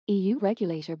EU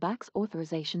regulator backs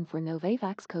authorization for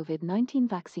Novavax COVID-19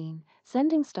 vaccine,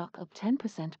 sending stock up 10%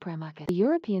 premarket. The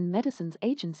European Medicines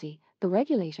Agency, the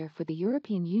regulator for the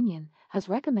European Union, has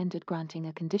recommended granting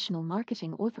a conditional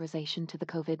marketing authorization to the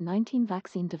COVID-19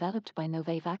 vaccine developed by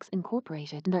Novavax Inc.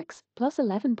 NVAX, plus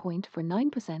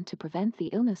 11.49% to prevent the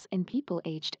illness in people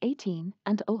aged 18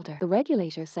 and older. The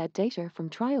regulator said data from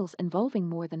trials involving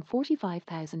more than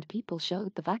 45,000 people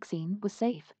showed the vaccine was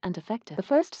safe and effective. The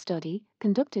first study,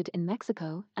 conducted in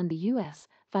Mexico and the US,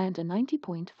 found a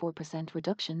 90.4%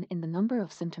 reduction in the number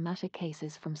of symptomatic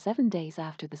cases from 7 days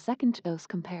after the second dose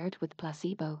compared with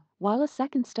placebo, while a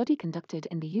second study conducted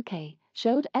in the UK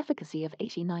showed efficacy of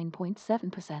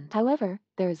 89.7%. However,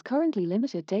 there is currently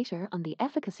limited data on the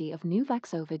efficacy of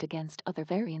Nuvaxovid against other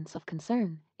variants of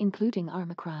concern, including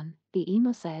Omicron, the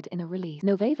EMA said in a release.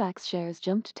 Novavax shares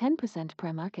jumped 10%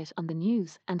 pre-market on the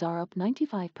news and are up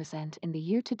 95% in the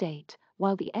year to date,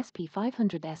 while the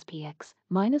SP500 SPX,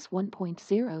 minus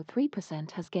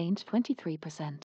 1.03%, has gained 23%.